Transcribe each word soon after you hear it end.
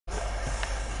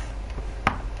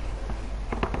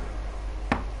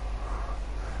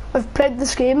I've played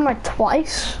this game like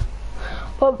twice,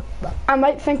 but I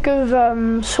might think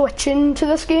of switching to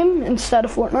this game instead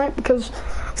of Fortnite because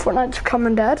Fortnite's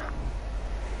coming dead.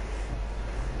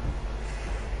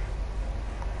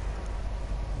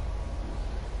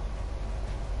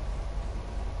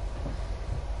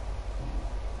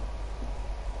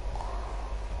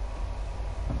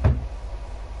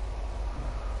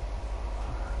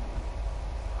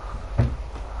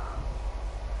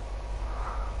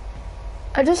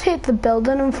 I just hate the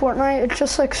building in Fortnite, it's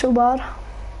just like so bad.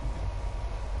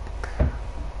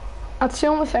 That's the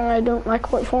only thing I don't like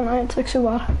about Fortnite, it's like so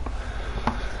bad.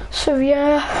 So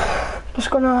yeah, just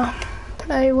gonna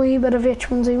play a wee bit of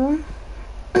H1Z1.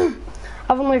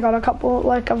 I've only got a couple,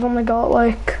 like I've only got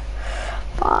like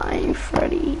 5,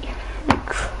 30,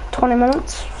 like 20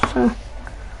 minutes, so.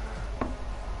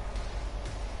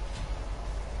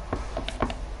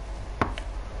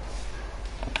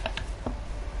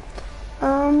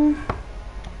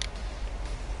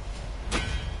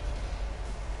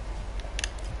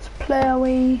 Let's play a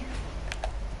wee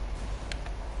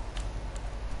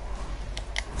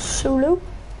solo.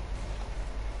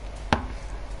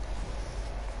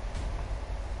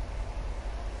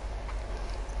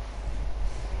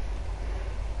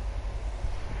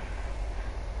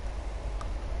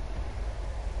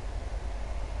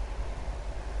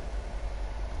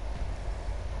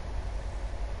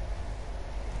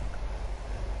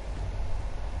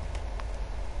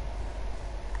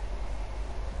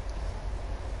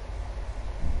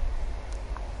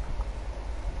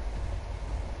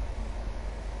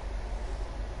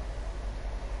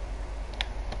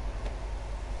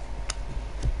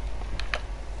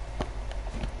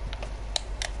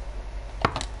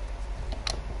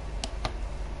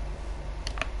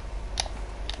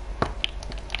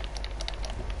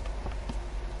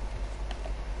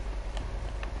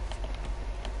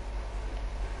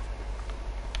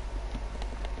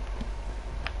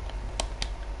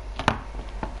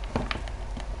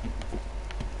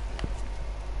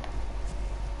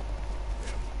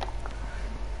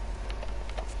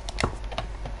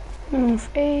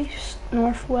 Northeast,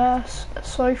 northwest,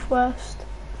 southwest,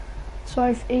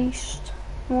 southeast,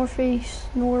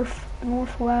 northeast,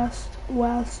 northwest,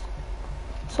 west,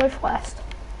 southwest.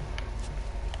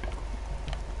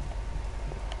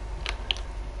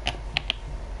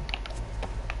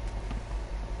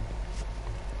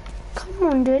 Come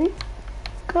on, then.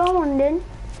 Come on, then.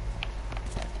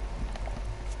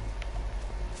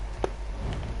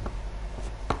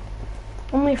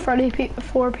 Only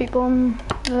 34 people in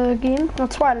the game.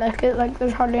 That's why I like it. Like,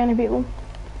 there's hardly any people.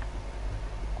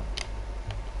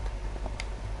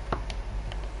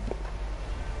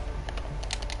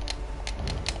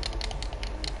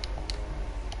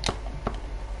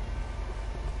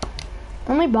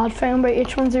 Only bad thing about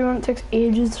H1Z1, it takes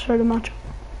ages to start a match.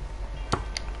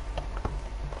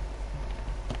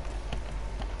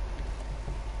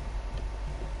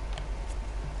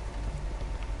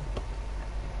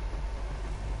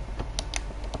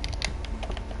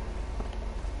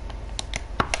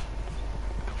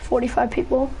 $45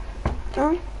 people.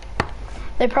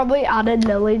 They probably added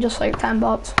Lily just like 10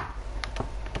 bots.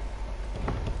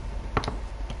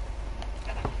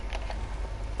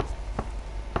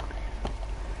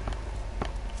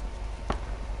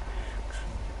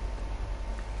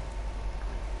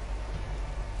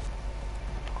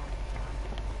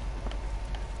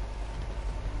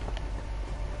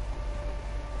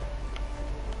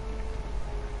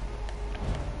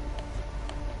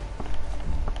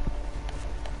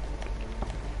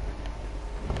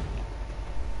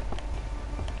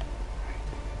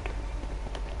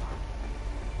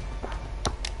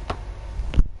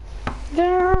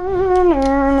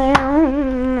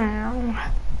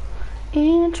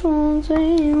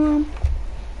 H1Z1.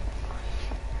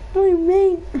 What do you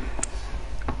mean?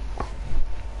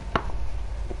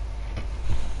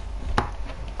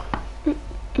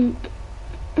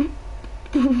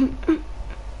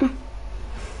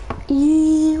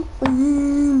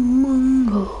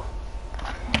 Mongo.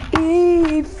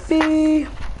 Ify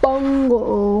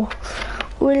bongo.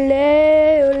 Ole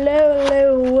ole ole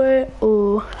ole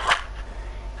oh.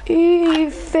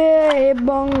 Ify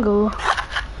bongo.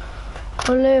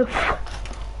 Ole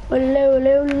ole ole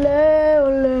ole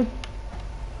ole.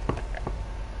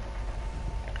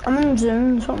 I'm in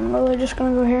Zoom, so I'm really just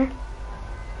gonna go here.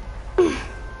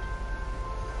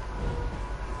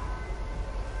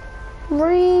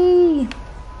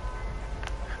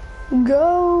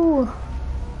 Go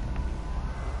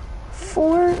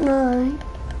Fortnite.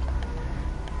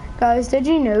 Guys, did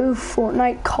you know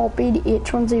Fortnite copied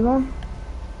H1Z1?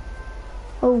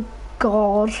 Oh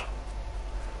god.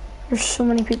 There's so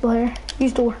many people here.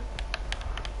 Use door.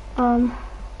 Give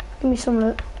me some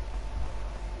loot.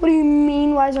 What do you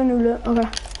mean? Why is there no loot? Okay.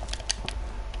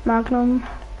 Magnum.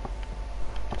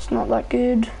 It's not that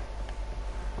good.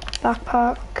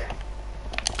 Backpack.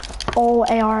 Oh,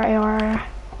 AR.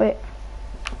 Wait.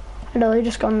 I literally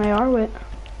just got an AR. Wait.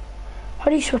 How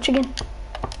do you switch again?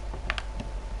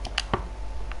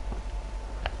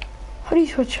 How do you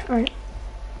switch? Alright.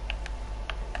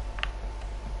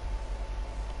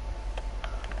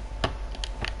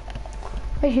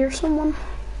 I hear someone.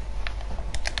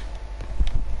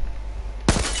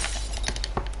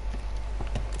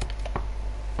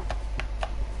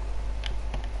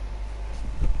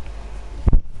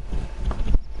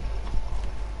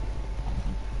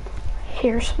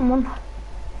 Hear someone.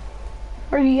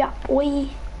 Where you at, boy?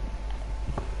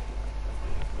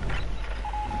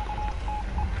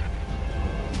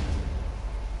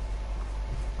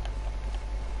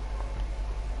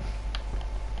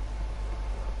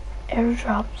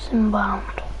 Airdrops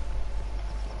inbound.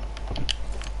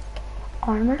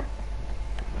 Armor.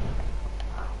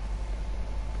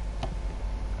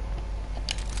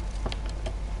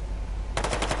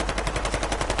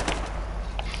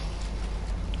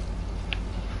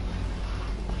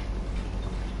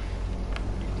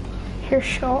 Hear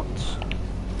shots.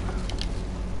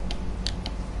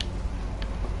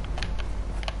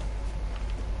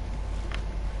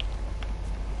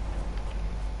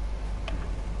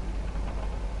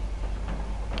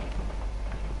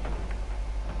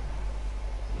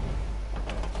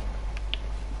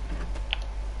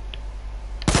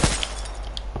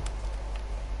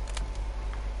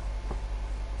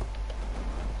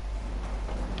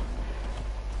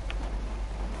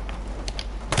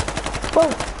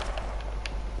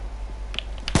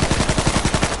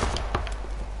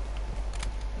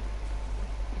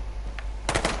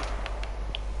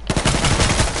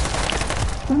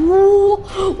 Whoa!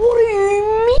 What do you